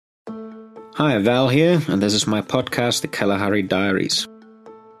Hi, Val here, and this is my podcast, The Kalahari Diaries.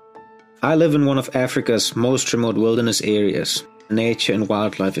 I live in one of Africa's most remote wilderness areas. Nature and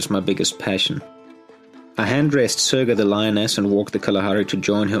wildlife is my biggest passion. I hand-raised Surga the lioness and walked the Kalahari to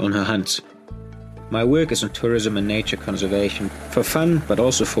join her on her hunts. My work is in tourism and nature conservation. For fun, but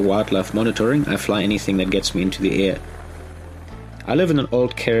also for wildlife monitoring, I fly anything that gets me into the air. I live in an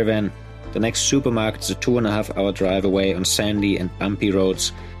old caravan. The next supermarket is a 2.5-hour drive away on sandy and bumpy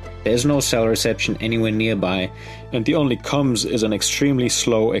roads. There is no cell reception anywhere nearby, and the only comms is an extremely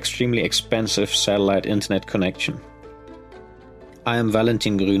slow, extremely expensive satellite internet connection. I am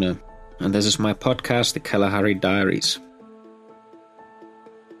Valentin Grüner, and this is my podcast, The Kalahari Diaries.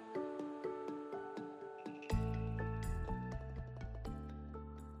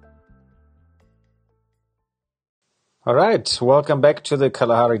 Alright, welcome back to the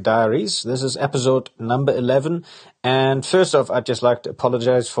Kalahari Diaries. This is episode number 11. And first off, I'd just like to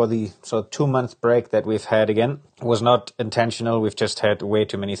apologize for the 2-month break that we've had again. It was not intentional, we've just had way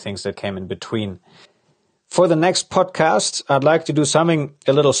too many things that came in between. For the next podcast, I'd like to do something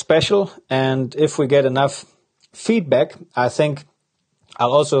a little special. And if we get enough feedback, I think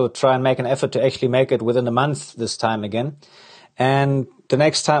I'll also try and make an effort to actually make it within a month this time again. And the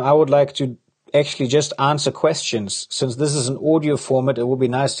next time I would like to actually just answer questions. Since this is an audio format, it would be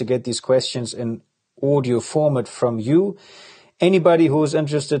nice to get these questions in audio format from you. Anybody who is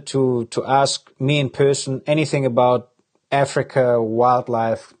interested to ask me in person anything about Africa,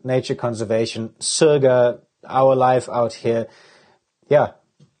 wildlife, nature conservation, Surga, our life out here. Yeah,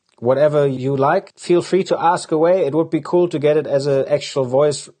 whatever you like, feel free to ask away. It would be cool to get it as an actual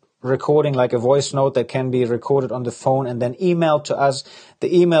voice recording, like a voice note that can be recorded on the phone and then emailed to us.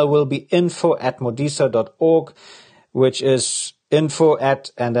 The email will be info@modisa.org, which is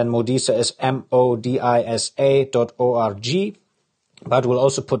info@ and then Modisa is MODISA.org. But we'll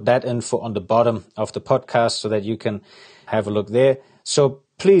also put that info on the bottom of the podcast so that you can have a look there. So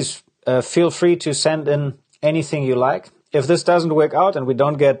please feel free to send in anything you like. If this doesn't work out and we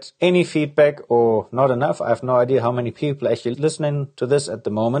don't get any feedback or not enough, I have no idea how many people are actually listening to this at the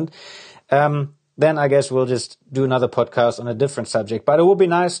moment, then I guess we'll just do another podcast on a different subject. But it would be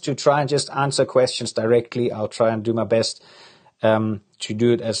nice to try and just answer questions directly. I'll try and do my best to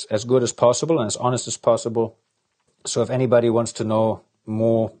do it as good as possible and as honest as possible. So if anybody wants to know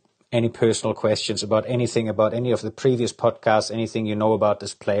more, any personal questions about anything, about any of the previous podcasts, anything you know about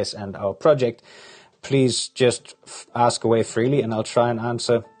this place and our project, please just ask away freely and I'll try and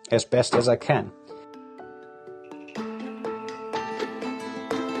answer as best as I can.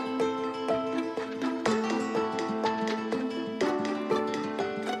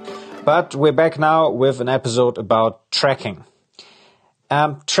 But we're back now with an episode about trekking.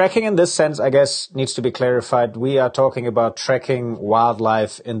 Trekking in this sense, I guess, needs to be clarified. We are talking about trekking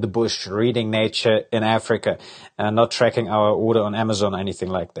wildlife in the bush, reading nature in Africa, and not trekking our order on Amazon or anything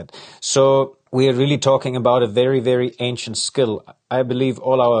like that. So we are really talking about a very, very ancient skill. I believe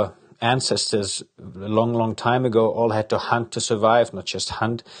all our ancestors a long, long time ago all had to hunt to survive, not just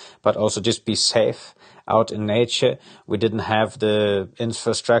hunt, but also just be safe out in nature. We didn't have the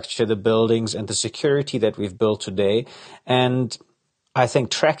infrastructure, the buildings, and the security that we've built today. And I think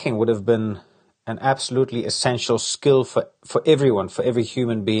trekking would have been an absolutely essential skill for everyone, for every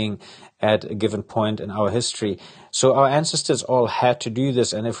human being at a given point in our history. So our ancestors all had to do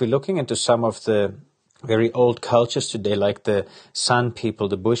this. And if we're looking into some of the very old cultures today, like the San people,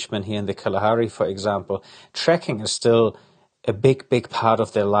 the Bushmen here in the Kalahari, for example, trekking is still a big, big part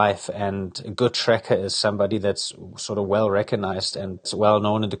of their life. And a good trekker is somebody that's sort of well recognized and well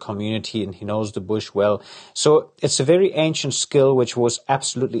known in the community, and he knows the bush well. So it's a very ancient skill which was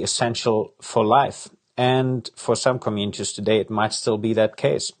absolutely essential for life. And for some communities today, it might still be that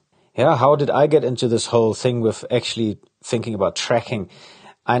case. Yeah, how did I get into this whole thing with actually thinking about trekking?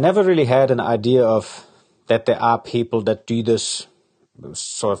 I never really had an idea of that there are people that do this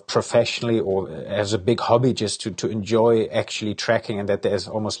sort of professionally or as a big hobby just to enjoy actually trekking, and that there's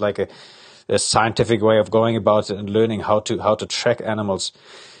almost like a scientific way of going about it and learning how to track animals.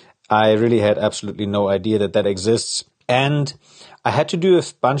 I really had absolutely no idea that exists. And I had to do a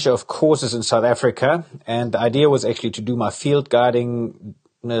bunch of courses in South Africa, and the idea was actually to do my field guiding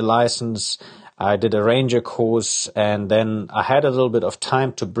license. I did a ranger course, and then I had a little bit of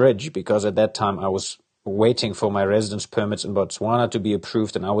time to bridge because at that time I was waiting for my residence permits in Botswana to be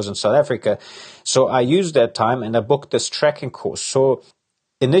approved, and I was in South Africa. So I used that time and I booked this trekking course. So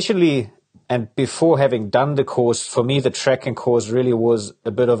initially, and before having done the course, for me, the trekking course really was a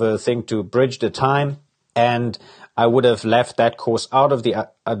bit of a thing to bridge the time. And I would have left that course out of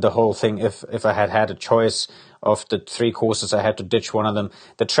the whole thing if I had a choice of the 3 courses, I had to ditch one of them.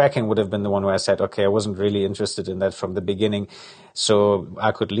 The trekking would have been the one where I said, okay, I wasn't really interested in that from the beginning, so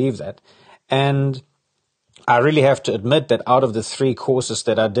I could leave that. And I really have to admit that out of the 3 courses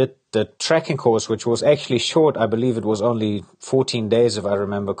that I did, the trekking course, which was actually short, I believe it was only 14 days if I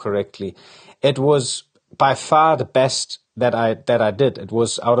remember correctly, it was by far the best that I did. It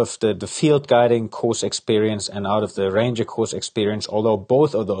was out of the field guiding course experience and out of the ranger course experience, although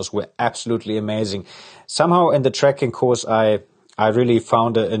both of those were absolutely amazing. Somehow in the trekking course, I really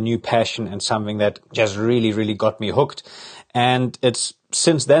found a new passion and something that just really, really got me hooked. And it's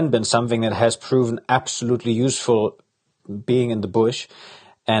since then been something that has proven absolutely useful being in the bush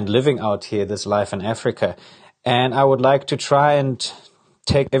and living out here, this life in Africa. And I would like to try and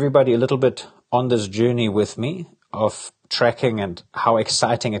take everybody a little bit on this journey with me of trekking and how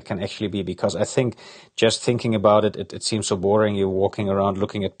exciting it can actually be, because I think just thinking about it seems so boring. You're walking around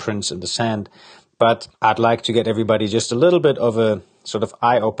looking at prints in the sand. But I'd like to get everybody just a little bit of a sort of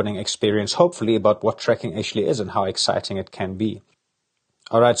eye-opening experience, hopefully, about what trekking actually is and how exciting it can be.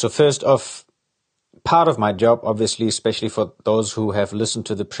 All right, so first off, part of my job, obviously, especially for those who have listened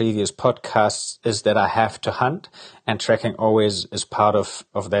to the previous podcasts, is that I have to hunt, and trekking always is part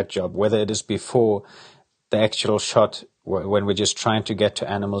of that job, whether it is before the actual shot, when we're just trying to get to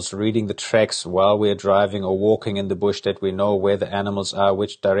animals, reading the tracks while we're driving or walking in the bush, that we know where the animals are,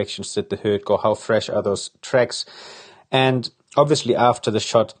 which directions did the herd go, how fresh are those tracks, and obviously after the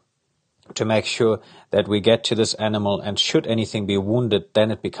shot, to make sure that we get to this animal, and should anything be wounded,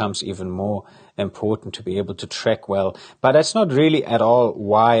 then it becomes even more important to be able to track well. But that's not really at all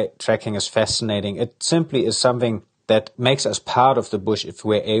why tracking is fascinating. It simply is something that makes us part of the bush if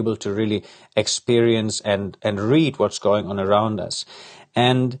we're able to really experience and read what's going on around us.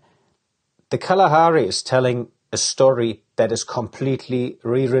 And the Kalahari is telling a story that is completely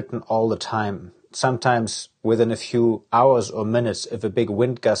rewritten all the time. Sometimes within a few hours or minutes, if a big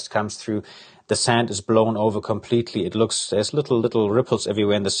wind gust comes through, the sand is blown over completely. There's little ripples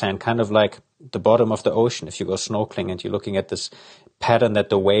everywhere in the sand, kind of like the bottom of the ocean. If you go snorkeling and you're looking at this pattern that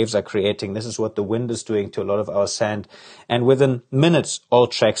the waves are creating, this is what the wind is doing to a lot of our sand. And within minutes, all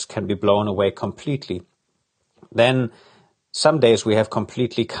tracks can be blown away completely. Then some days we have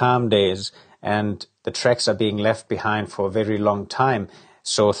completely calm days and the tracks are being left behind for a very long time.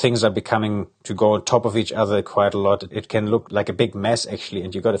 So things are becoming to go on top of each other quite a lot. It can look like a big mess, actually,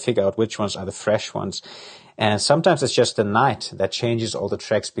 and you've got to figure out which ones are the fresh ones. And sometimes it's just the night that changes all the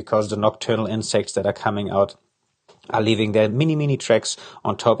tracks, because the nocturnal insects that are coming out are leaving their mini tracks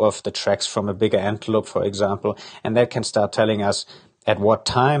on top of the tracks from a bigger antelope, for example. And that can start telling us at what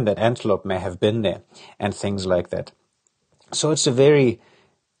time that antelope may have been there and things like that. So it's a very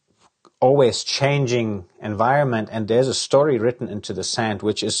always changing environment, and there's a story written into the sand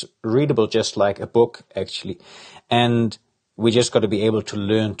which is readable just like a book, actually. And we just got to be able to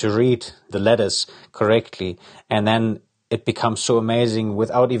learn to read the letters correctly, and then it becomes so amazing.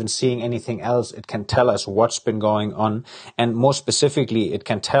 Without even seeing anything else, it can tell us what's been going on, and more specifically, it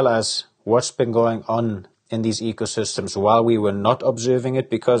can tell us what's been going on in these ecosystems while we were not observing it,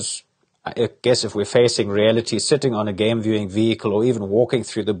 because I guess if we're facing reality, sitting on a game viewing vehicle or even walking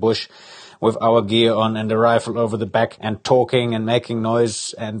through the bush with our gear on and a rifle over the back and talking and making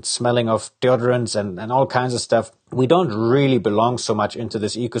noise and smelling of deodorants and all kinds of stuff, we don't really belong so much into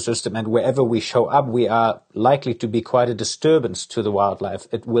this ecosystem. And wherever we show up, we are likely to be quite a disturbance to the wildlife.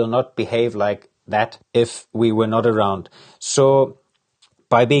 It will not behave like that if we were not around. So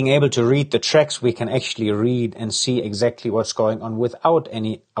by being able to read the tracks, we can actually read and see exactly what's going on without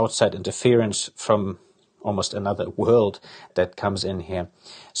any outside interference from almost another world that comes in here.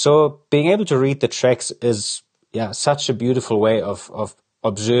 So being able to read the tracks is such a beautiful way of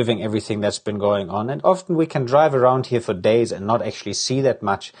observing everything that's been going on. And often we can drive around here for days and not actually see that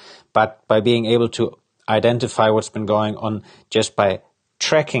much. But by being able to identify what's been going on just by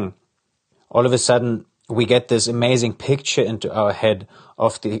tracking, all of a sudden we get this amazing picture into our head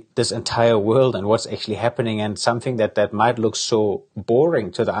of this entire world and what's actually happening, and something that might look so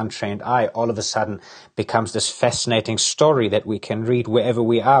boring to the untrained eye all of a sudden becomes this fascinating story that we can read wherever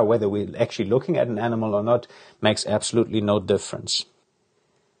we are. Whether we're actually looking at an animal or not makes absolutely no difference.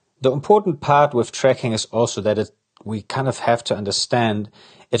 The important part with tracking is also that we kind of have to understand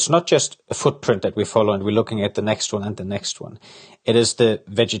it's not just a footprint that we follow and we're looking at the next one and the next one. It is the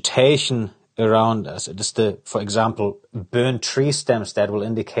vegetation around us. It is for example, burnt tree stems that will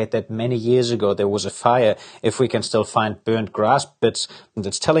indicate that many years ago there was a fire. If we can still find burnt grass bits,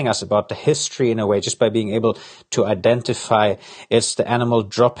 that's telling us about the history in a way, just by being able to identify. It's the animal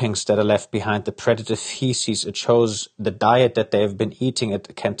droppings that are left behind, the predator feces. It shows the diet that they have been eating.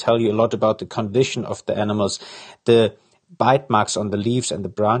 It can tell you a lot about the condition of the animals. The bite marks on the leaves and the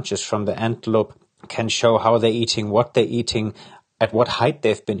branches from the antelope can show how they're eating, what they're eating, at what height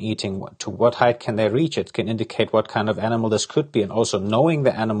they've been eating, to what height can they reach. It can indicate what kind of animal this could be. And also knowing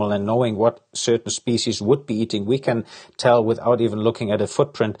the animal and knowing what certain species would be eating, we can tell without even looking at a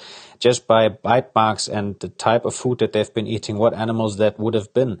footprint, just by bite marks and the type of food that they've been eating, what animals that would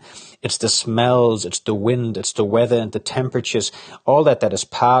have been. It's the smells, it's the wind, it's the weather and the temperatures, all that is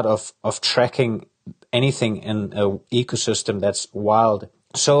part of tracking anything in an ecosystem that's wild.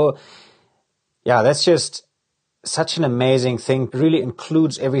 So, yeah, that's just such an amazing thing. It really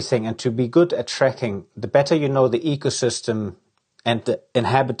includes everything. And to be good at tracking, the better you know the ecosystem and the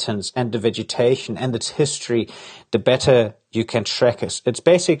inhabitants and the vegetation and its history, the better you can track it. It's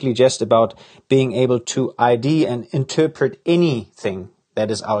basically just about being able to ID and interpret anything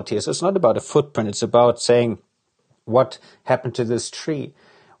that is out here. So it's not about a footprint. It's about saying, what happened to this tree?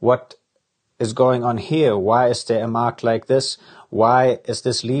 What is going on here? Why is there a mark like this? Why is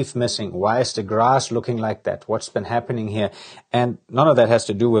this leaf missing? Why is the grass looking like that? What's been happening here? And none of that has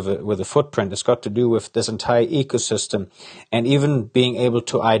to do with a footprint. It's got to do with this entire ecosystem. And even being able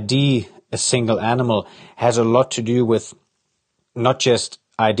to ID a single animal has a lot to do with not just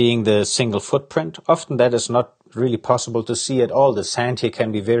IDing the single footprint. Often that is not really possible to see at all. The sand here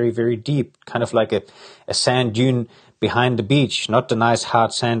can be very, very deep, kind of like a sand dune behind the beach, not the nice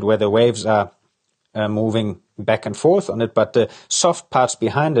hard sand where the waves are moving back and forth on it, but the soft parts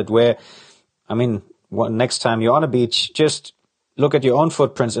behind it where, next time you're on a beach, just look at your own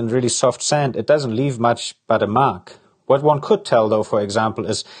footprints in really soft sand. It doesn't leave much but a mark. What one could tell, though, for example,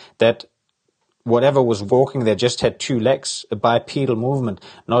 is that whatever was walking there just had 2 legs, a bipedal movement,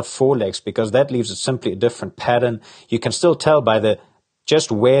 not 4 legs, because that leaves it simply a different pattern. You can still tell by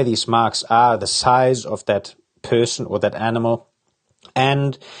just where these marks are, the size of that person or that animal.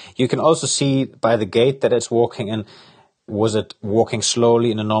 And you can also see by the gait that it's walking in, was it walking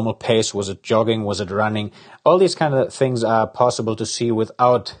slowly in a normal pace? Was it jogging? Was it running? All these kind of things are possible to see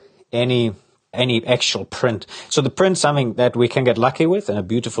without any actual print. So the print's something that we can get lucky with and a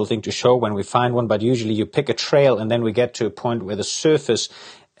beautiful thing to show when we find one, but usually you pick a trail and then we get to a point where the surface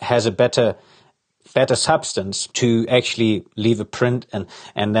has a better substance to actually leave a print,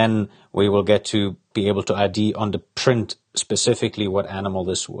 and then we will get to be able to ID on the print specifically what animal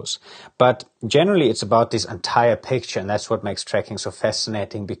this was. But generally it's about this entire picture, and that's what makes tracking so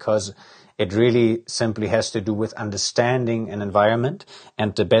fascinating, because it really simply has to do with understanding an environment,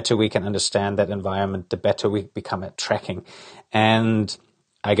 and the better we can understand that environment, the better we become at tracking. And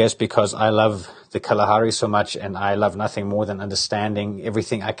I guess because I love the Kalahari so much and I love nothing more than understanding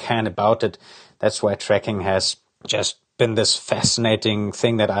everything I can about it, that's why tracking has just been this fascinating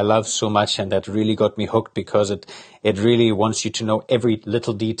thing that I love so much, and that really got me hooked, because it really wants you to know every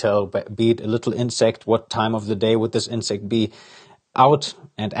little detail, be it a little insect, what time of the day would this insect be out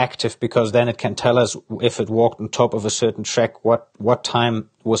and active, because then it can tell us if it walked on top of a certain track, what time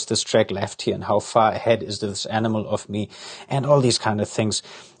was this track left here and how far ahead is this animal of me, and all these kind of things.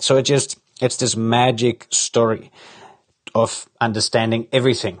 So it's this magic story of understanding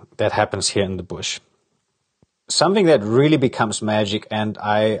everything that happens here in the bush. Something that really becomes magic, and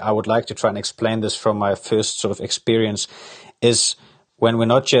I would like to try and explain this from my first sort of experience, is when we're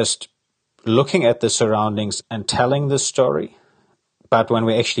not just looking at the surroundings and telling the story, but when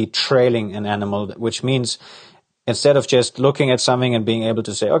we're actually trailing an animal, which means instead of just looking at something and being able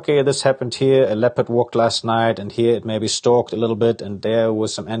to say, okay, this happened here, a leopard walked last night, and here it maybe stalked a little bit, and there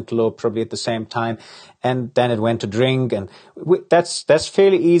was some antelope probably at the same time, and then it went to drink, and that's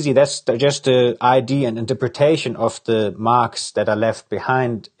fairly easy. That's just the ID and interpretation of the marks that are left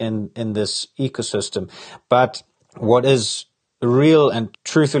behind in this ecosystem. But what is real, and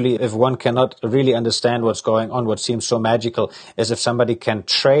truthfully, if one cannot really understand what's going on, what seems so magical is if somebody can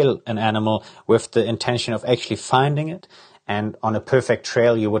trail an animal with the intention of actually finding it. And on a perfect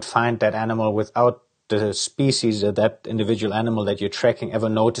trail, you would find that animal without the species or that individual animal that you're tracking ever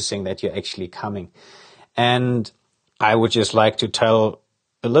noticing that you're actually coming. And I would just like to tell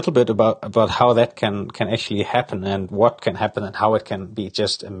a little bit about how that can actually happen, and what can happen, and how it can be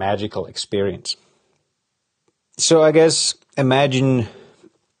just a magical experience. So I guess imagine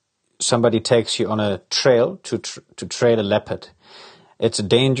somebody takes you on a trail to trail a leopard. It's a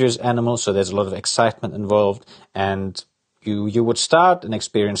dangerous animal, so there's a lot of excitement involved, and you would start an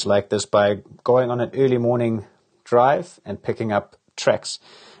experience like this by going on an early morning drive and picking up tracks.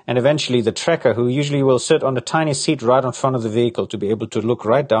 And eventually the tracker, who usually will sit on a tiny seat right in front of the vehicle to be able to look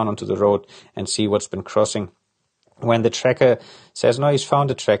right down onto the road and see what's been crossing. When the tracker says, no, he's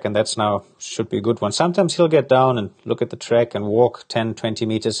found a track and that's now should be a good one. Sometimes he'll get down and look at the track and walk 10, 20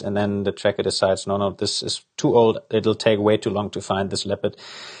 meters, and then the tracker decides, no, this is too old. It'll take way too long to find this leopard.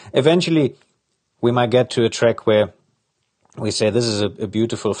 Eventually, we might get to a track where we say this is a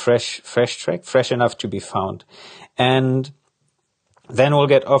beautiful, fresh track, fresh enough to be found. And then we'll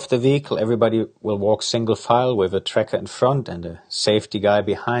get off the vehicle. Everybody will walk single file with a tracker in front and a safety guy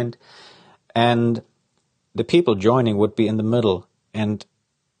behind. And the people joining would be in the middle, and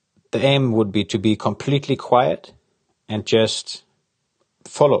the aim would be to be completely quiet and just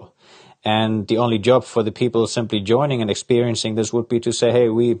follow. And the only job for the people simply joining and experiencing this would be to say, hey,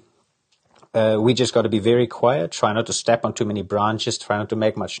 we just got to be very quiet, try not to step on too many branches, try not to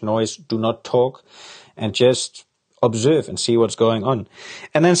make much noise, do not talk, and just observe and see what's going on.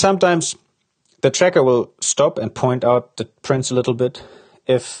 And then sometimes the tracker will stop and point out the prints a little bit.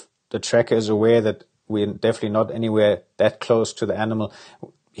 If the tracker is aware that we're definitely not anywhere that close to the animal,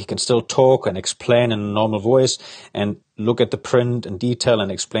 he can still talk and explain in a normal voice and look at the print in detail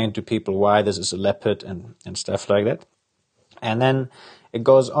and explain to people why this is a leopard and stuff like that. And then it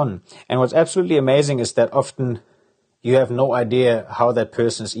goes on. And what's absolutely amazing is that often you have no idea how that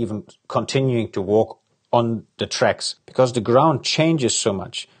person is even continuing to walk on the tracks, because the ground changes so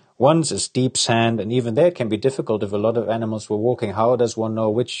much. Once is deep sand, and even there it can be difficult if a lot of animals were walking. How does one know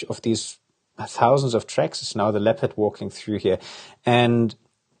which of these thousands of tracks is now the leopard walking through here? And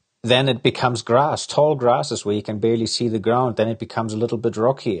then it becomes grass, tall grasses where you can barely see the ground. Then it becomes a little bit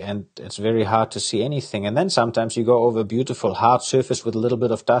rocky and it's very hard to see anything. And then sometimes you go over a beautiful hard surface with a little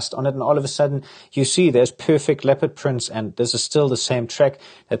bit of dust on it, and all of a sudden you see there's perfect leopard prints, and this is still the same track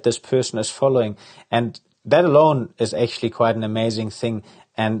that this person is following. And that alone is actually quite an amazing thing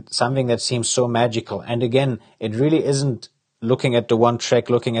and something that seems so magical. And again, it really isn't looking at the one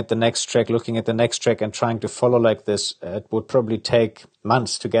track, looking at the next track, looking at the next track and trying to follow like this. It would probably take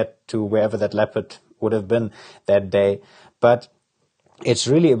months to get to wherever that leopard would have been that day. But it's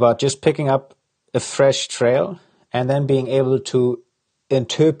really about just picking up a fresh trail and then being able to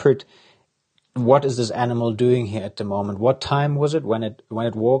interpret what is this animal doing here at the moment? What time was it when it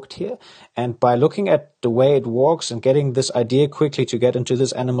walked here? And by looking at the way it walks and getting this idea quickly to get into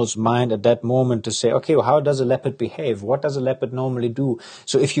this animal's mind at that moment to say, okay, well, how does a leopard behave? What does a leopard normally do?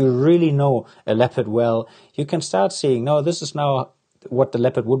 So if you really know a leopard well, you can start seeing, no, this is now what the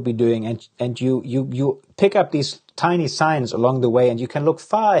leopard would be doing. And you pick up these tiny signs along the way, and you can look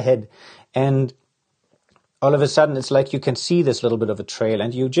far ahead, and all of a sudden, it's like you can see this little bit of a trail,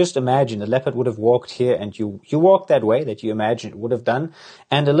 and you just imagine a leopard would have walked here, and you walk that way that you imagine it would have done.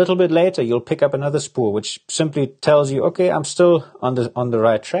 And a little bit later, you'll pick up another spoor, which simply tells you, okay, I'm still on the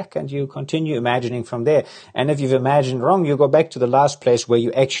right track, and you continue imagining from there. And if you've imagined wrong, you go back to the last place where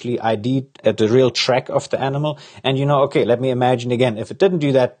you actually ID'd at the real track of the animal, and you know, okay, let me imagine again. If it didn't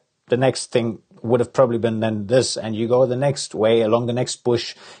do that, the next thing would have probably been then this, and you go the next way along the next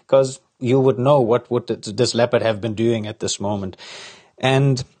bush, because you would know what would this leopard have been doing at this moment.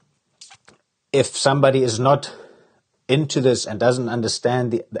 And if somebody is not into this and doesn't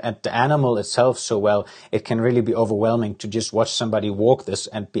understand the animal itself so well, it can really be overwhelming to just watch somebody walk this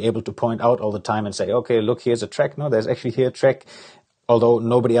and be able to point out all the time and say, okay, look, here's a track. No, there's actually here a track, although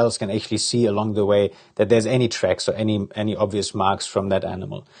nobody else can actually see along the way that there's any tracks or any obvious marks from that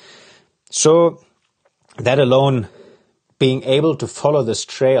animal. So that alone, being able to follow this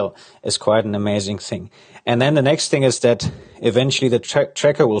trail is quite an amazing thing. And then the next thing is that eventually the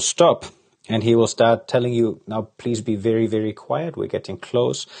tracker will stop, and he will start telling you, now please be very, very quiet. We're getting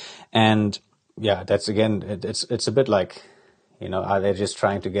close. And yeah, that's again, it's a bit like, you know, are they just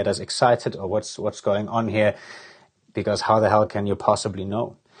trying to get us excited, or what's going on here? Because how the hell can you possibly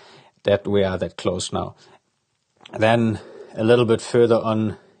know that we are that close now? Then a little bit further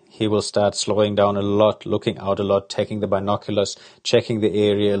on, he will start slowing down a lot, looking out a lot, taking the binoculars, checking the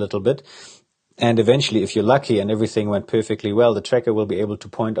area a little bit. And eventually, if you're lucky and everything went perfectly well, the tracker will be able to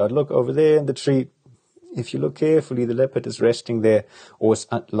point out, look, over there in the tree, if you look carefully, the leopard is resting there, or is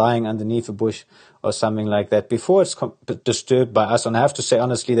lying underneath a bush or something like that, before it's disturbed by us. And I have to say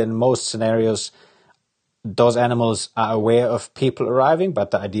honestly that in most scenarios, those animals are aware of people arriving,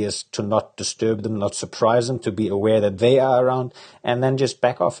 but the idea is to not disturb them, not surprise them, to be aware that they are around, and then just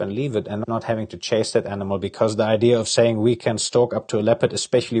back off and leave it, and not having to chase that animal. Because the idea of saying we can stalk up to a leopard,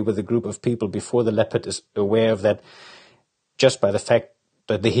 especially with a group of people, before the leopard is aware of that, just by the fact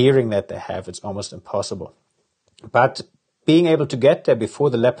that the hearing that they have, it's almost impossible. But being able to get there before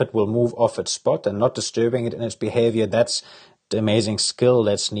the leopard will move off its spot and not disturbing it in its behavior, that's the amazing skill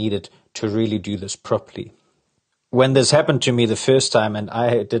that's needed to really do this properly. When this happened to me the first time, and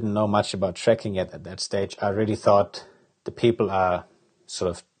I didn't know much about tracking yet at that stage, I really thought the people are sort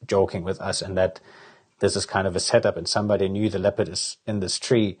of joking with us and that this is kind of a setup and somebody knew the leopard is in this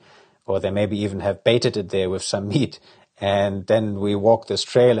tree, or they maybe even have baited it there with some meat. And then we walk this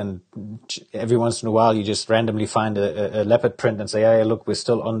trail, and every once in a while you just randomly find a leopard print and say, hey, look, we're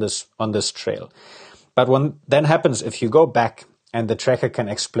still on this trail. But what then happens if you go back and the tracker can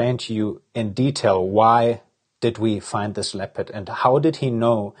explain to you in detail why did we find this leopard and how did he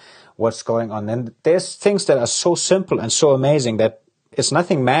know what's going on. And there's things that are so simple and so amazing that it's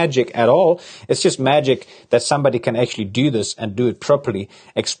nothing magic at all. It's just magic that somebody can actually do this and do it properly.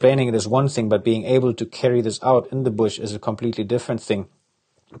 Explaining it is one thing, but being able to carry this out in the bush is a completely different thing.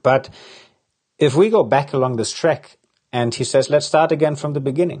 But if we go back along this track and he says, let's start again from the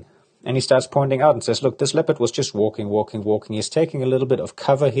beginning. And he starts pointing out and says, look, this leopard was just walking. He's taking a little bit of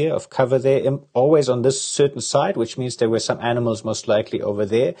cover here, of cover there, always on this certain side, which means there were some animals most likely over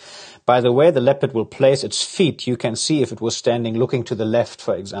there. By the way the leopard will place its feet, you can see if it was standing looking to the left,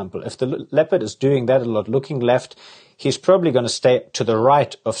 for example. If the leopard is doing that a lot, looking left, he's probably going to stay to the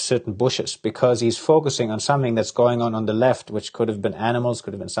right of certain bushes because he's focusing on something that's going on the left, which could have been animals,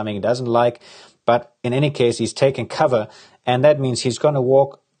 could have been something he doesn't like. But in any case, he's taking cover, and that means he's going to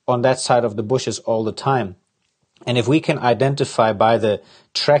walk on that side of the bushes all the time. And if we can identify by the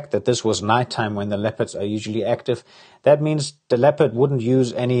track that this was nighttime when the leopards are usually active, that means the leopard wouldn't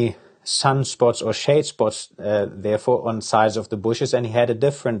use any sunspots or shade spots, therefore, on sides of the bushes, and he had a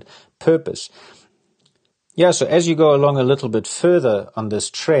different purpose. Yeah, so as you go along a little bit further on this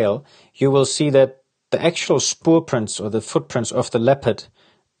trail, you will see that the actual spoor prints or the footprints of the leopard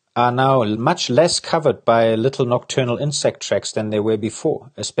are now much less covered by little nocturnal insect tracks than they were before,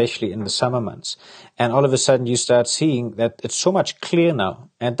 especially in the summer months. And all of a sudden you start seeing that it's so much clearer now.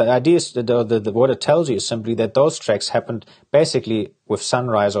 And the idea is that what it tells you is simply that those tracks happened basically with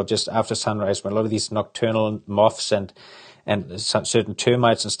sunrise or just after sunrise, when a lot of these nocturnal moths and certain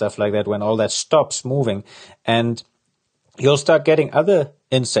termites and stuff like that, when all that stops moving, and you'll start getting other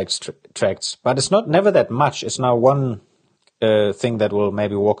insect tracks. But it's never that much. It's now one thing that will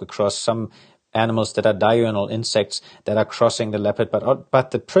maybe walk across some animals that are diurnal insects that are crossing the leopard, but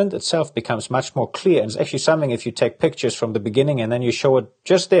the print itself becomes much more clear. And it's actually something, if you take pictures from the beginning and then you show it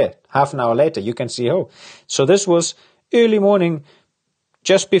just there, half an hour later, you can see, oh, so this was early morning,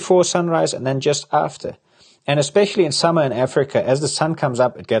 just before sunrise and then just after. And especially in summer in Africa, as the sun comes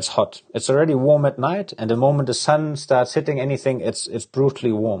up, it gets hot. It's already warm at night, and the moment the sun starts hitting anything, it's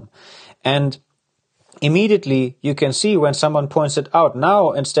brutally warm. And immediately you can see when someone points it out.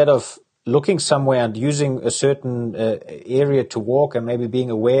 Now, instead of looking somewhere and using a certain area to walk and maybe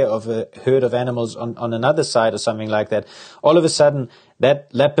being aware of a herd of animals on another side or something like that, all of a sudden that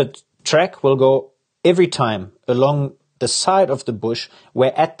leopard track will go every time along the side of the bush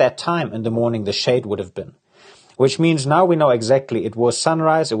where at that time in the morning the shade would have been. Which means now we know exactly it was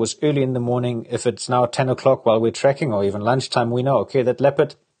sunrise, it was early in the morning. If it's now 10 o'clock while we're trekking or even lunchtime, we know, okay, that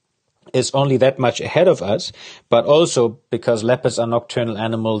leopard is only that much ahead of us, but also because leopards are nocturnal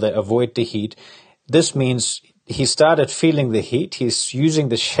animal, they avoid the heat. This means he started feeling the heat. He's using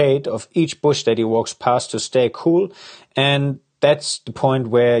the shade of each bush that he walks past to stay cool. And that's the point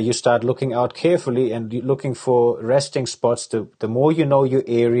where you start looking out carefully and looking for resting spots. The more you know your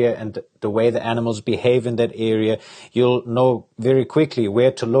area and the way the animals behave in that area, you'll know very quickly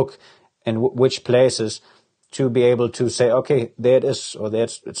where to look and which places to be able to say, okay, there it is, or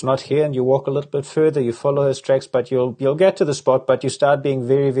it's not here, and you walk a little bit further, you follow his tracks, but you'll get to the spot, but you start being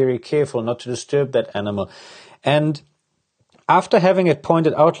very, very careful not to disturb that animal. And after having it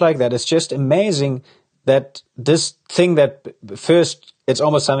pointed out like that, it's just amazing that this thing that first, it's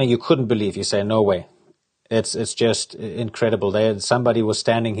almost something you couldn't believe. You say, no way. It's just incredible. Somebody was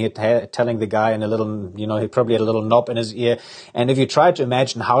standing here telling the guy in a little, he probably had a little knob in his ear. And if you try to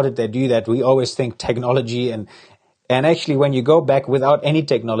imagine how did they do that, we always think technology and actually when you go back without any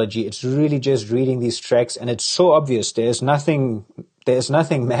technology, it's really just reading these tracks and it's so obvious. There's nothing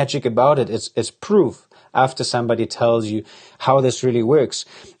magic about it. It's proof after somebody tells you how this really works.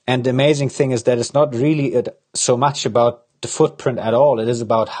 And the amazing thing is that it's not really so much about the footprint at all. It is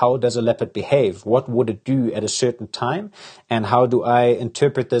about how does a leopard behave? What would it do at a certain time? And how do I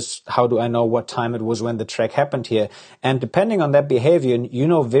interpret this? How do I know what time it was when the track happened here? And depending on that behavior, you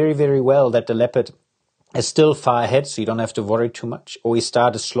know very, very well that the leopard is still far ahead, so you don't have to worry too much. Or he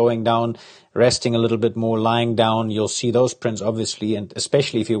started slowing down, resting a little bit more, lying down. You'll see those prints, obviously, and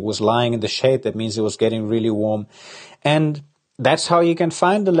especially if he was lying in the shade, that means it was getting really warm. And that's how you can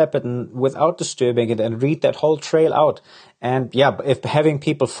find the leopard without disturbing it and read that whole trail out. And yeah, if having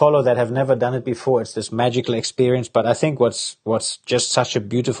people follow that have never done it before, it's this magical experience. But I think what's just such a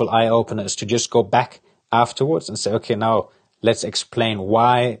beautiful eye-opener is to just go back afterwards and say, okay, now let's explain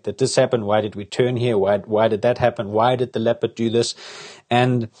why did this happen? Why did we turn here? Why did that happen? Why did the leopard do this?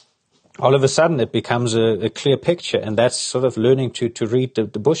 And all of a sudden it becomes a clear picture. And that's sort of learning to read the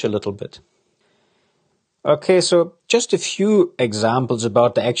bush a little bit. Okay, so just a few examples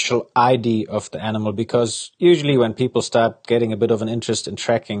about the actual ID of the animal, because usually when people start getting a bit of an interest in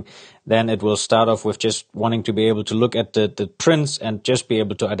tracking, then it will start off with just wanting to be able to look at the prints and just be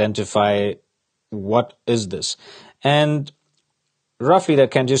able to identify what is this. And roughly that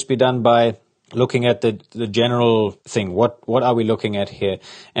can just be done by looking at the general thing. What are we looking at here?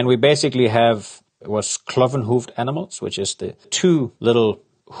 And we basically have what's cloven-hoofed animals, which is the two little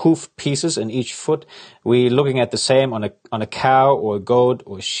hoof pieces in each foot. We're looking at the same on a cow or a goat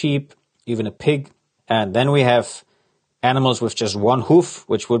or a sheep, even a pig. And then we have animals with just one hoof,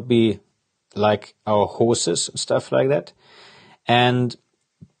 which would be like our horses and stuff like that. And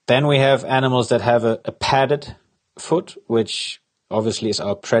then we have animals that have a padded foot, which obviously is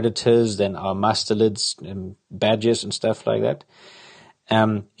our predators, then our mustelids and badgers and stuff like that.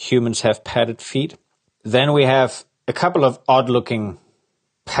 Humans have padded feet. Then we have a couple of odd-looking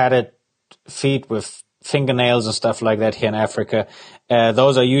padded feet with fingernails and stuff like that here in Africa.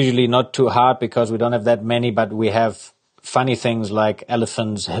 Those are usually not too hard because we don't have that many, but we have funny things like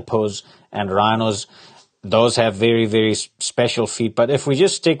elephants, hippos, and rhinos. Those have very, very special feet. But if we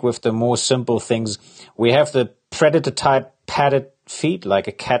just stick with the more simple things, we have the predator-type padded feet, like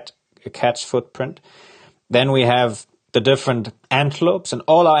a cat's footprint. Then we have the different antelopes, and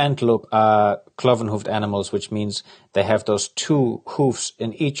all our antelope are cloven-hoofed animals, which means they have those two hoofs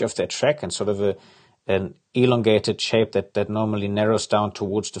in each of their track and sort of an elongated shape that normally narrows down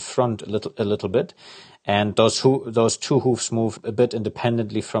towards the front a little bit. And those two hoofs move a bit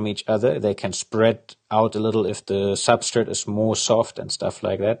independently from each other. They can spread out a little if the substrate is more soft and stuff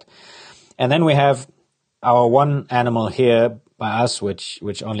like that. And then we have our one animal here by us, which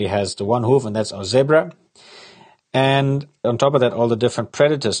only has the one hoof, and that's our zebra. And on top of that, all the different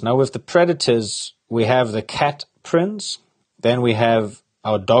predators. Now with the predators, we have the cat prints. Then we have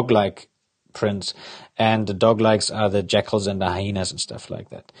our dog-like prints. And the dog-likes are the jackals and the hyenas and stuff like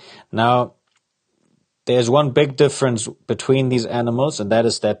that. Now, there's one big difference between these animals, and that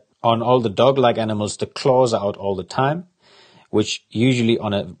is that on all the dog-like animals, the claws are out all the time, which usually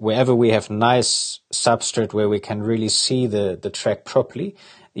wherever we have nice substrate where we can really see the track properly,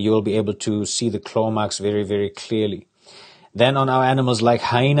 you'll be able to see the claw marks very, very clearly. Then on our animals like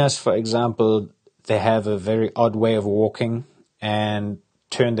hyenas, for example, they have a very odd way of walking and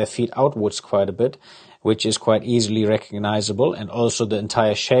turn their feet outwards quite a bit, which is quite easily recognizable. And also the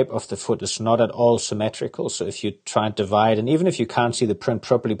entire shape of the foot is not at all symmetrical. So if you try and divide, and even if you can't see the print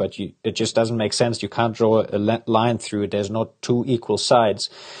properly, but it just doesn't make sense, you can't draw a line through it. There's not two equal sides.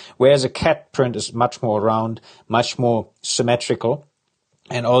 Whereas a cat print is much more round, much more symmetrical,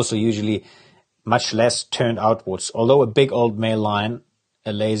 and also usually much less turned outwards. Although a big old male lion,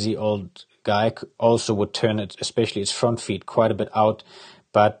 a lazy old guy, also would turn it, especially its front feet, quite a bit out.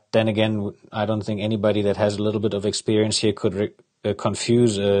 But then again, I don't think anybody that has a little bit of experience here could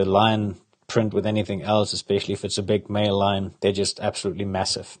confuse a lion print with anything else, especially if it's a big male lion. They're just absolutely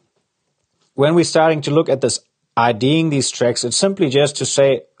massive. When we're starting to look at this IDing these tracks, it's simply just to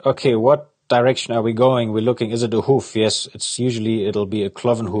say, okay, what direction are we going? We're looking, is it a hoof? Yes, it'll be a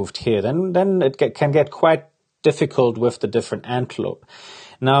cloven-hoofed here. Then it can get quite difficult with the different antelope.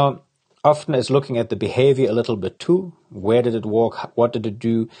 Now, often it's looking at the behavior a little bit too. Where did it walk? What did it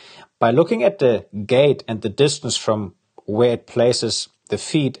do? By looking at the gait and the distance from where it places the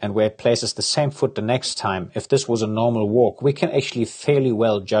feet and where it places the same foot the next time, if this was a normal walk, we can actually fairly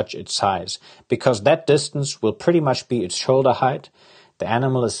well judge its size, because that distance will pretty much be its shoulder height. The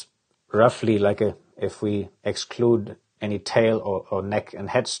animal is roughly if we exclude any tail or neck and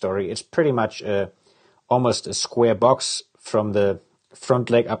head story, it's pretty much almost a square box from the front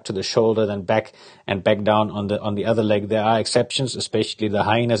leg up to the shoulder, then back down on the other leg. There are exceptions, especially the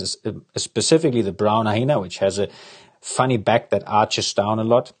hyenas, specifically the brown hyena, which has a funny back that arches down a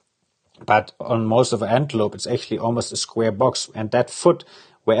lot. But on most of antelope, it's actually almost a square box. And that foot,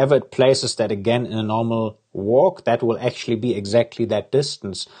 wherever it places that again in a normal walk, that will actually be exactly that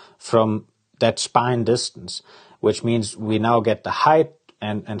distance from that spine distance, which means we now get the height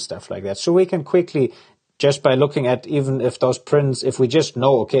and stuff like that. So we can quickly just by looking at, even if those prints, if we just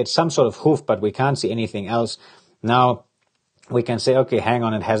know, okay, it's some sort of hoof, but we can't see anything else, now we can say, okay, hang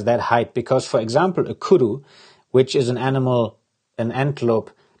on, it has that height. Because, for example, a kudu, which is an animal, an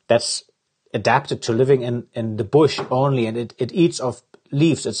antelope, that's adapted to living in the bush only, and it eats off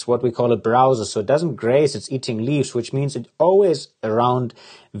leaves. It's what we call a browser. So it doesn't graze, it's eating leaves, which means it's always around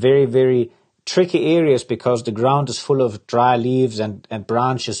very, very tricky areas because the ground is full of dry leaves and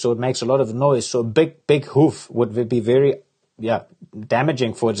branches. So it makes a lot of noise. So a big hoof would be very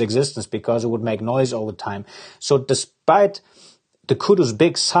damaging for its existence because it would make noise all the time. So despite the kudu's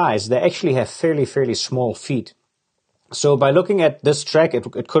big size, they actually have fairly small feet. So by looking at this track,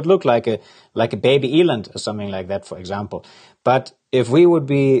 it could look like a baby eland or something like that, for example. But if we would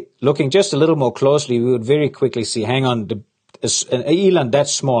be looking just a little more closely, we would very quickly see, hang on, an eland that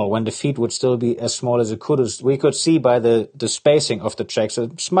small, when the feet would still be as small as a kudu, we could see by the spacing of the track. So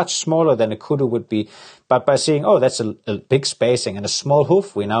it's much smaller than a kudu would be. But by seeing, oh, that's a big spacing and a small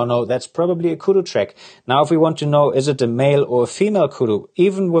hoof, we now know that's probably a kudu track. Now, if we want to know, is it a male or a female kudu,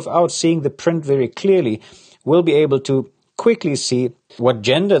 even without seeing the print very clearly, we'll be able to quickly see what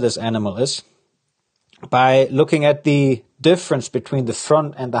gender this animal is by looking at the difference between the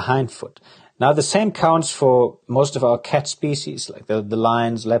front and the hind foot. Now, the same counts for most of our cat species, like the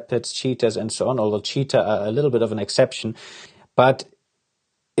lions, leopards, cheetahs, and so on, although cheetah are a little bit of an exception. But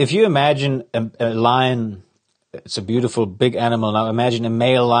if you imagine a lion, it's a beautiful big animal. Now, imagine a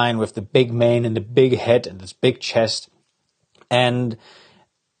male lion with the big mane and the big head and this big chest, and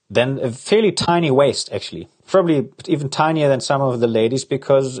then a fairly tiny waist, actually. Probably even tinier than some of the ladies,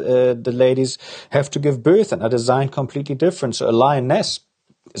 because the ladies have to give birth and are designed completely different. So a lioness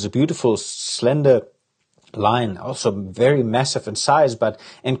is a beautiful, slender lion, also very massive in size, but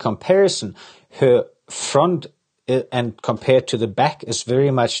in comparison, her front and compared to the back is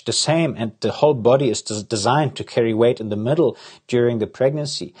very much the same, and the whole body is designed to carry weight in the middle during the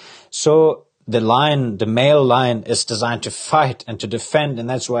pregnancy. So the lion, the male lion, is designed to fight and to defend, and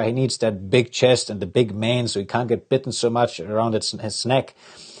that's why he needs that big chest and the big mane, so he can't get bitten so much around his neck.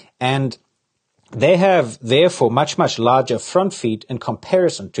 And they have, therefore, much larger front feet in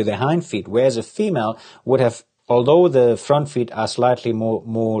comparison to their hind feet, whereas a female would have, although the front feet are slightly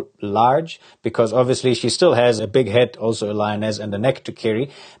more large, because obviously she still has a big head, also a lioness, and a neck to carry,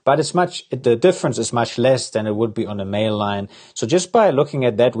 but the difference is much less than it would be on a male lion. So just by looking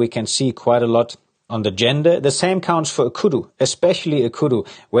at that, we can see quite a lot on the gender. The same counts for a kudu, especially a kudu,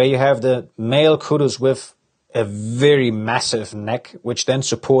 where you have the male kudus with a very massive neck, which then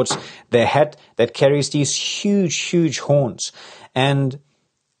supports their head that carries these huge horns. And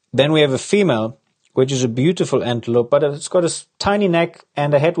then we have a female, which is a beautiful antelope, but it's got a tiny neck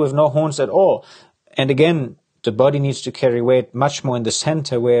and a head with no horns at all. And again, the body needs to carry weight much more in the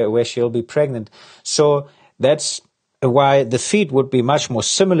center where she'll be pregnant. So that's why the feet would be much more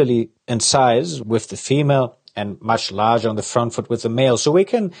similarly in size with the female and much larger on the front foot with the male. So we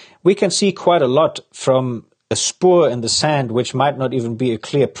can see quite a lot from a spoor in the sand, which might not even be a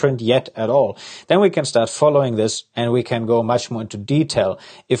clear print yet at all. Then we can start following this, and we can go much more into detail.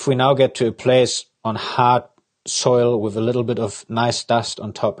 If we now get to a place on hard soil with a little bit of nice dust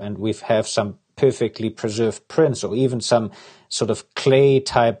on top, and we have some perfectly preserved prints, or even some sort of clay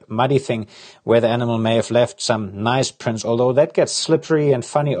type muddy thing where the animal may have left some nice prints, although that gets slippery and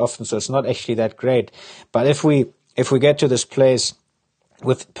funny often, so it's not actually that great. But if we get to this place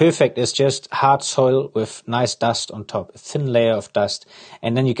with perfect, is just hard soil with nice dust on top, a thin layer of dust,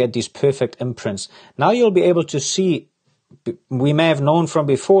 and then you get these perfect imprints. Now you'll be able to see, we may have known from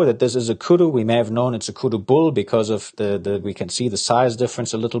before that this is a kudu. We may have known it's a kudu bull because of we can see the size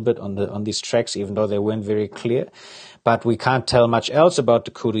difference a little bit on these tracks, even though they weren't very clear. But we can't tell much else about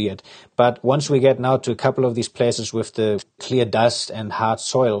the kudu yet. But once we get now to a couple of these places with the clear dust and hard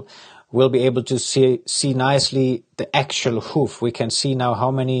soil, we'll be able to see nicely the actual hoof. We can see now how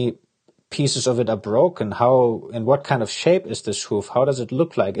many pieces of it are broken, how and what kind of shape is this hoof, how does it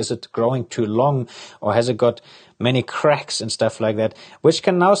look like, is it growing too long, or has it got many cracks and stuff like that, which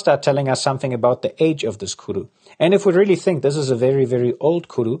can now start telling us something about the age of this kudu. And if we really think this is a very old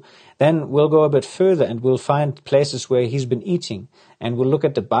kudu, then we'll go a bit further and we'll find places where he's been eating, and we'll look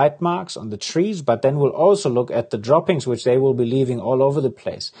at the bite marks on the trees, but then we'll also look at the droppings which they will be leaving all over the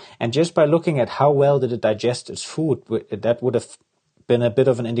place. And just by looking at how well did it digest its food, that would have been a bit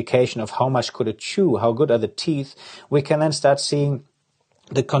of an indication of how much could it chew, how good are the teeth. We can then start seeing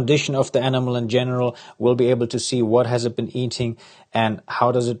the condition of the animal in general. We'll be able to see what has it been eating and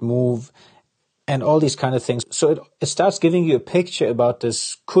how does it move and all these kind of things. So it starts giving you a picture about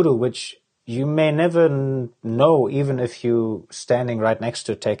this kudu, which you may never know, even if you standing right next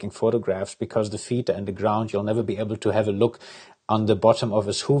to it taking photographs, because the feet are in the ground, you'll never be able to have a look on the bottom of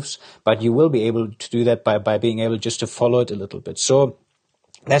his hoofs, but you will be able to do that by being able just to follow it a little bit. So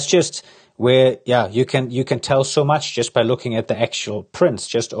that's just where, you can tell so much just by looking at the actual prints,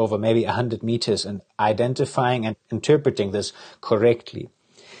 just over maybe 100 meters, and identifying and interpreting this correctly.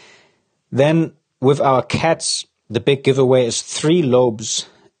 Then with our cats, the big giveaway is 3 lobes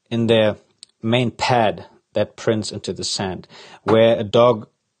in their main pad that prints into the sand, where a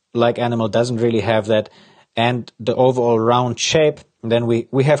dog-like animal doesn't really have that, and the overall round shape. And then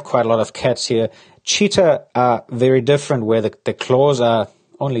we have quite a lot of cats here. Cheetah are very different, where the claws are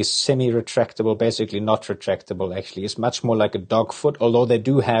only semi-retractable, basically not retractable actually. It's much more like a dog foot, although they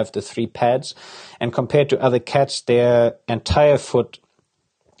do have the 3 pads. And compared to other cats, their entire foot,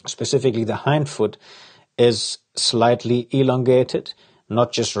 specifically the hind foot, is slightly elongated,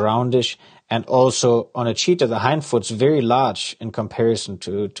 not just roundish. And also on a cheetah, the hind foot's very large in comparison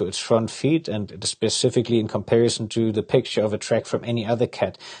to its front feet, and specifically in comparison to the picture of a track from any other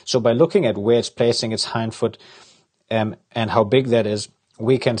cat. So by looking at where it's placing its hind foot and how big that is,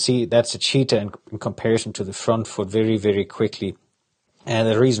 we can see that's a cheetah in comparison to the front foot very, very quickly. And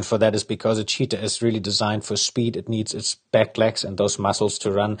the reason for that is because a cheetah is really designed for speed. It needs its back legs and those muscles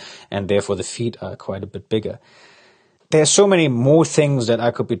to run, and therefore the feet are quite a bit bigger. There are so many more things that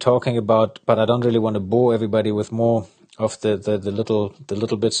I could be talking about, but I don't really want to bore everybody with more of the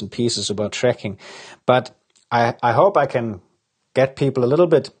little bits and pieces about tracking. But I hope I can get people a little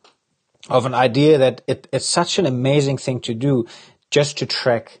bit of an idea that it's such an amazing thing to do, just to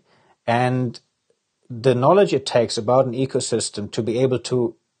track, and the knowledge it takes about an ecosystem to be able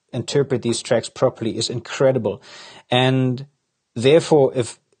to interpret these tracks properly is incredible. And therefore,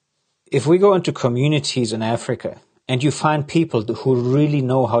 if we go into communities in Africa and you find people who really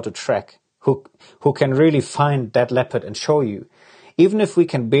know how to track, who can really find that leopard and show you, even if we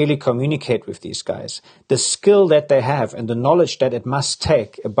can barely communicate with these guys, the skill that they have and the knowledge that it must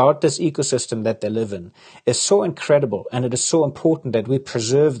take about this ecosystem that they live in is so incredible, and it is so important that we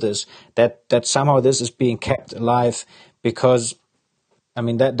preserve this, that somehow this is being kept alive, because I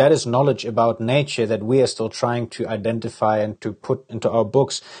mean, that is knowledge about nature that we are still trying to identify and to put into our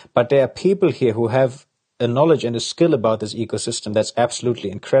books. But there are people here who have a knowledge and a skill about this ecosystem that's absolutely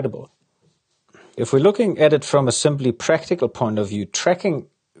incredible. If we're looking at it from a simply practical point of view, tracking,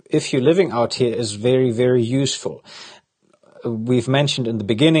 if you're living out here, is very, very useful. We've mentioned in the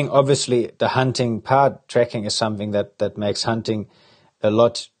beginning, obviously, the hunting part. Tracking is something that makes hunting a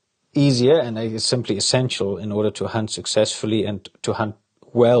lot easier, and is simply essential in order to hunt successfully and to hunt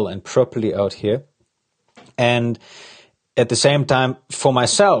well and properly out here. And at the same time, for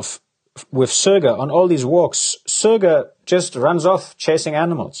myself, with Surga, on all these walks, Surga just runs off chasing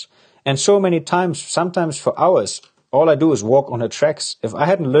animals. And so many times, sometimes for hours, all I do is walk on her tracks. If I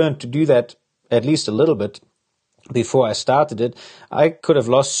hadn't learned to do that at least a little bit before I started it, I could have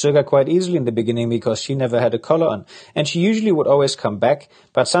lost Surga quite easily in the beginning, because she never had a collar on. And she usually would always come back,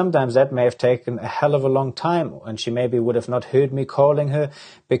 but sometimes that may have taken a hell of a long time, and she maybe would have not heard me calling her,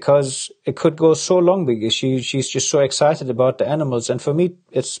 because it could go so long, because she's just so excited about the animals. And for me,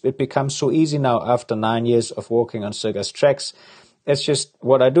 it becomes so easy now after 9 years of walking on Surga's tracks. It's just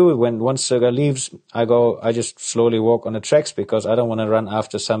what I do. Once Surga leaves, I just slowly walk on the tracks, because I don't want to run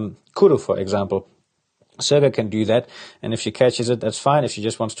after some kuru, for example. Surga can do that, and if she catches it, that's fine. If she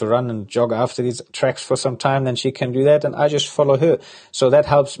just wants to run and jog after these tracks for some time, then she can do that, and I just follow her. So that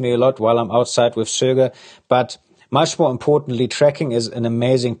helps me a lot while I'm outside with Surga. But much more importantly, tracking is an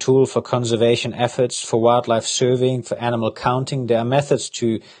amazing tool for conservation efforts, for wildlife surveying, for animal counting. There are methods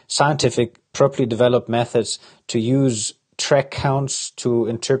scientific, properly developed methods to use track counts to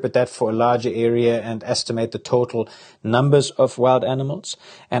interpret that for a larger area and estimate the total numbers of wild animals.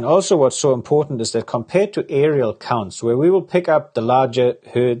 And also what's so important is that compared to aerial counts, where we will pick up the larger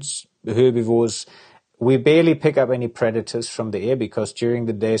herds, herbivores, we barely pick up any predators from the air, because during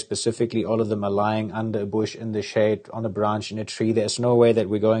the day specifically, all of them are lying under a bush, in the shade, on a branch, in a tree. There's no way that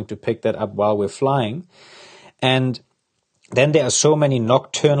we're going to pick that up while we're flying. And then there are so many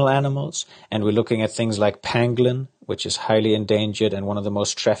nocturnal animals, and we're looking at things like pangolin, which is highly endangered and one of the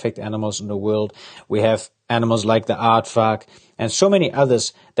most trafficked animals in the world. We have animals like the aardvark and so many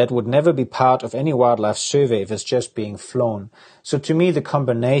others that would never be part of any wildlife survey if it's just being flown. So to me, the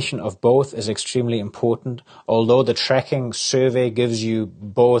combination of both is extremely important. Although the tracking survey gives you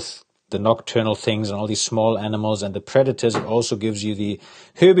both the nocturnal things and all these small animals and the predators, it also gives you the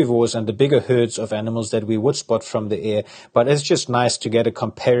herbivores and the bigger herds of animals that we would spot from the air. But it's just nice to get a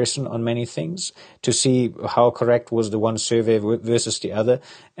comparison on many things, to see how correct was the one survey versus the other.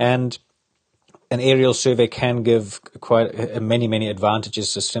 And an aerial survey can give quite many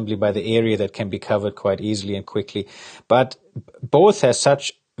advantages just simply by the area that can be covered quite easily and quickly. But both has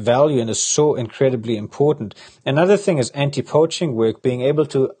such value and is so incredibly important. Another thing is anti-poaching work, being able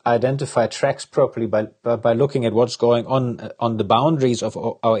to identify tracks properly by looking at what's going on the boundaries of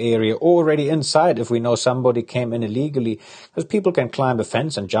our area, already inside if we know somebody came in illegally, because people can climb a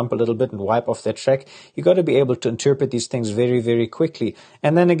fence and jump a little bit and wipe off their track. You got to be able to interpret these things very quickly.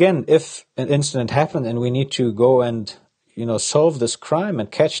 And then again, if an incident happened and we need to go and solve this crime and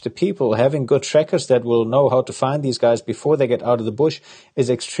catch the people, having good trackers that will know how to find these guys before they get out of the bush is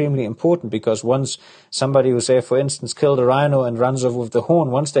extremely important, because once somebody who, say, for instance, killed a rhino and runs off with the horn,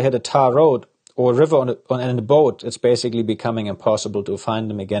 once they hit a tar road or a river on a boat, it's basically becoming impossible to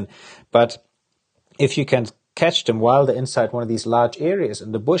find them again. But if you can catch them while they're inside one of these large areas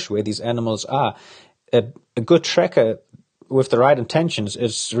in the bush where these animals are, a good tracker with the right intentions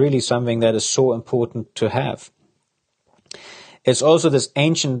is really something that is so important to have. It's also this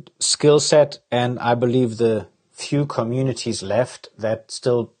ancient skill set, and I believe the few communities left that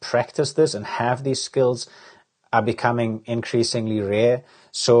still practice this and have these skills are becoming increasingly rare.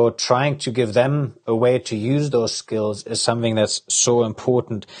 So trying to give them a way to use those skills is something that's so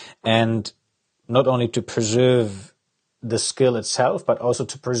important, and not only to preserve the skill itself, but also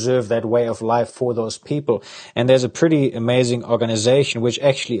to preserve that way of life for those people. And there's a pretty amazing organization, which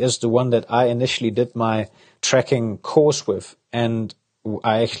actually is the one that I initially did my tracking course with, and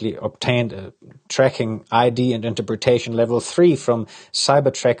I actually obtained a tracking ID and interpretation level 3 from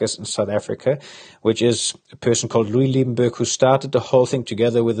Cyber Trackers in South Africa, which is a person called Louis Liebenberg, who started the whole thing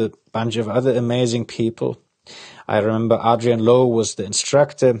together with a bunch of other amazing people. I remember Adrian Lowe was the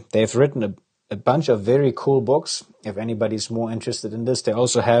instructor. They've written a bunch of very cool books. If anybody's more interested in this, they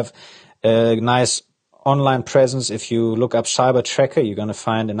also have a nice online presence. If you look up Cyber Tracker, you're going to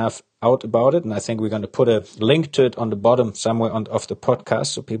find enough out about it. And I think we're going to put a link to it on the bottom somewhere of the podcast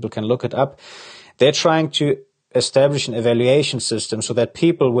so people can look it up. They're trying to establish an evaluation system so that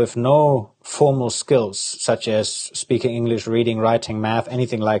people with no formal skills, such as speaking English, reading, writing, math,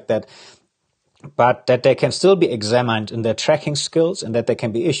 anything like that, but that they can still be examined in their tracking skills, and that they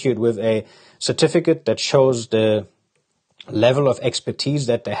can be issued with a certificate that shows the level of expertise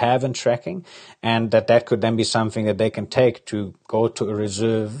that they have in tracking, and that could then be something that they can take to go to a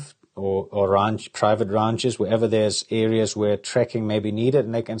reserve or ranch, private ranches, wherever there's areas where tracking may be needed,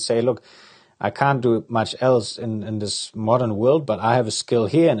 and they can say, look, I can't do much else in this modern world, but I have a skill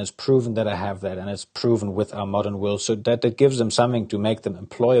here, and it's proven that I have that, and it's proven with our modern world. So that it gives them something to make them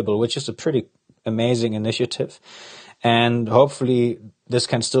employable, which is a pretty amazing initiative. And hopefully this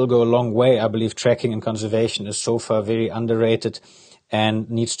can still go a long way. I believe tracking and conservation is so far very underrated and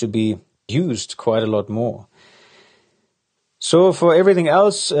needs to be used quite a lot more. So for everything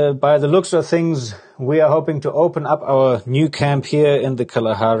else, by the looks of things, we are hoping to open up our new camp here in the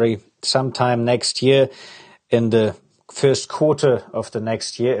Kalahari sometime next year, in the first quarter of the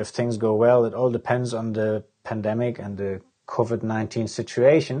next year, if things go well. It all depends on the pandemic and the COVID-19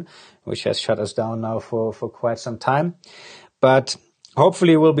 situation, which has shut us down now for quite some time. But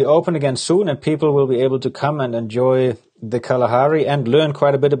hopefully we'll be open again soon, and people will be able to come and enjoy the Kalahari and learn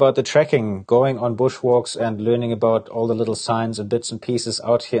quite a bit about the trekking. Going on bushwalks and learning about all the little signs and bits and pieces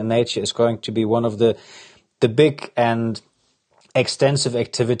out here in nature is going to be one of the big and extensive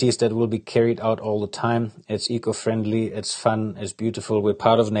activities that will be carried out all the time. It's eco-friendly, it's fun, it's beautiful, we're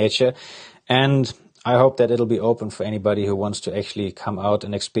part of nature, and I hope that it'll be open for anybody who wants to actually come out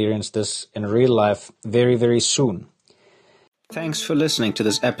and experience this in real life very, very soon. Thanks for listening to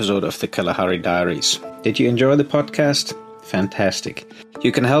this episode of the Kalahari Diaries. Did you enjoy the podcast? Fantastic.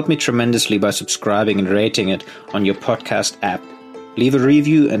 You can help me tremendously by subscribing and rating it on your podcast app. Leave a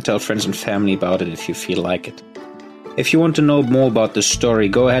review and tell friends and family about it if you feel like it. If you want to know more about this story,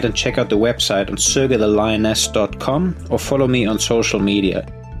 go ahead and check out the website on surgethelioness.com or follow me on social media.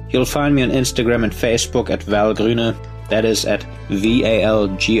 You'll find me on Instagram and Facebook at Val Grüner, that is at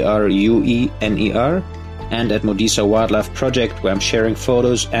VALGRUENER, and at Modisa Wildlife Project, where I'm sharing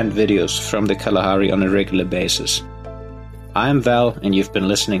photos and videos from the Kalahari on a regular basis. I'm Val, and you've been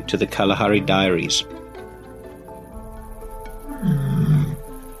listening to the Kalahari Diaries.